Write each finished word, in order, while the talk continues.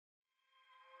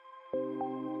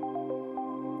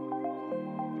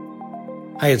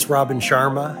Hi, it's Robin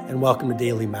Sharma, and welcome to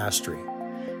Daily Mastery.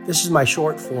 This is my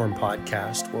short-form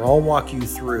podcast where I'll walk you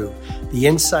through the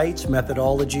insights,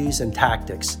 methodologies, and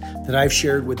tactics that I've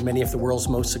shared with many of the world's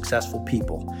most successful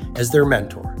people as their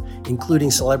mentor,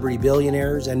 including celebrity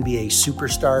billionaires, NBA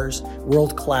superstars,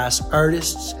 world-class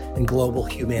artists, and global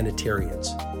humanitarians.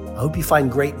 I hope you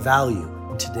find great value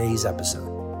in today's episode.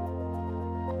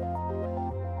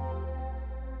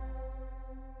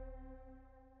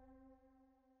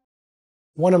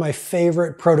 One of my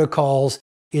favorite protocols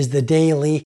is the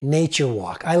daily nature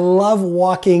walk. I love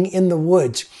walking in the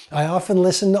woods. I often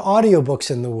listen to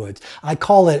audiobooks in the woods. I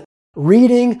call it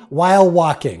reading while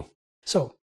walking.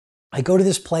 So I go to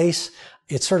this place.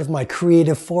 It's sort of my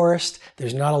creative forest.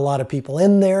 There's not a lot of people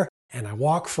in there. And I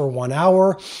walk for 1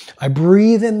 hour. I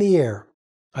breathe in the air.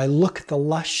 I look at the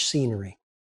lush scenery.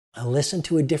 I listen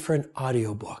to a different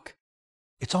audiobook.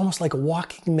 It's almost like a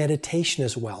walking meditation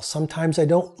as well. Sometimes I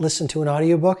don't listen to an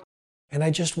audiobook and I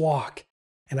just walk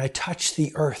and I touch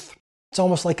the earth. It's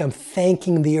almost like I'm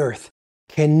thanking the earth,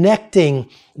 connecting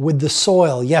with the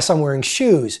soil. Yes, I'm wearing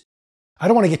shoes. I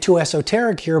don't want to get too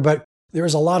esoteric here, but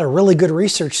there's a lot of really good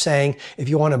research saying if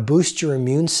you want to boost your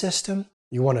immune system,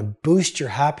 you want to boost your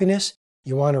happiness,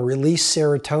 you want to release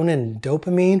serotonin and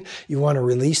dopamine, you want to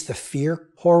release the fear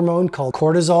hormone called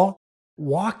cortisol,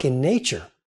 walk in nature.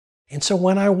 And so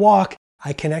when I walk,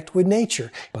 I connect with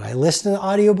nature. But I listen to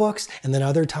audiobooks, and then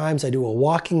other times I do a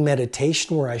walking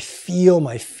meditation where I feel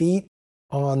my feet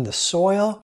on the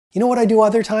soil. You know what I do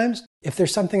other times? If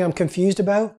there's something I'm confused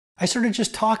about, I sort of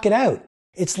just talk it out.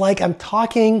 It's like I'm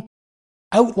talking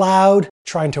out loud,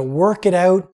 trying to work it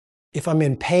out. If I'm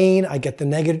in pain, I get the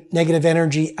negative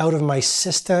energy out of my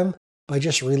system by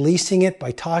just releasing it,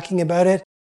 by talking about it.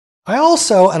 I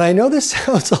also, and I know this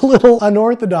sounds a little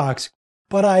unorthodox,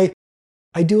 but I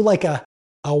do like a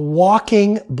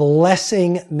walking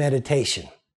blessing meditation.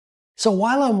 So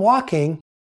while I'm walking,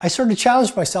 I sort of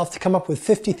challenge myself to come up with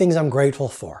 50 things I'm grateful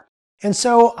for. And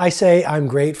so I say, I'm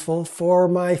grateful for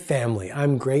my family.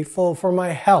 I'm grateful for my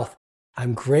health.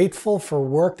 I'm grateful for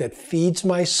work that feeds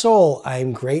my soul.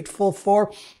 I'm grateful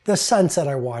for the sunset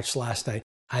I watched last night.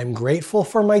 I'm grateful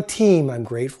for my team. I'm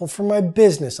grateful for my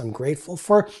business. I'm grateful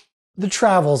for the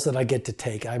travels that I get to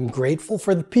take. I'm grateful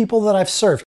for the people that I've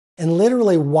served. And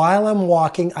literally, while I'm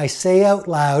walking, I say out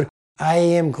loud, I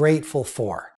am grateful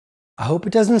for. I hope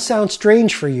it doesn't sound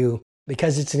strange for you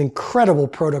because it's an incredible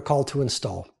protocol to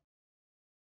install.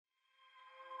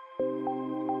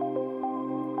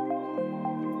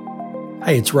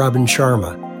 Hi, it's Robin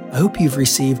Sharma. I hope you've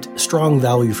received strong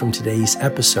value from today's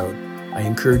episode. I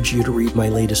encourage you to read my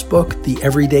latest book, The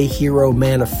Everyday Hero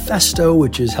Manifesto,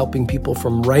 which is helping people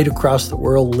from right across the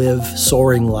world live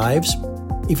soaring lives.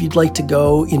 If you'd like to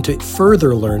go into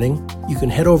further learning, you can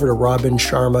head over to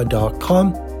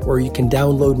robinsharma.com, where you can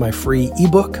download my free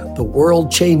ebook, The World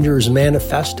Changers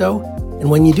Manifesto. And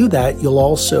when you do that, you'll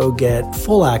also get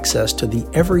full access to the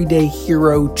Everyday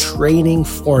Hero Training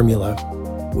Formula,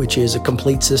 which is a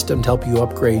complete system to help you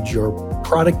upgrade your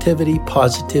productivity,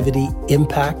 positivity,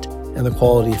 impact, and the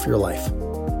quality of your life.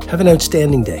 Have an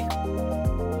outstanding day.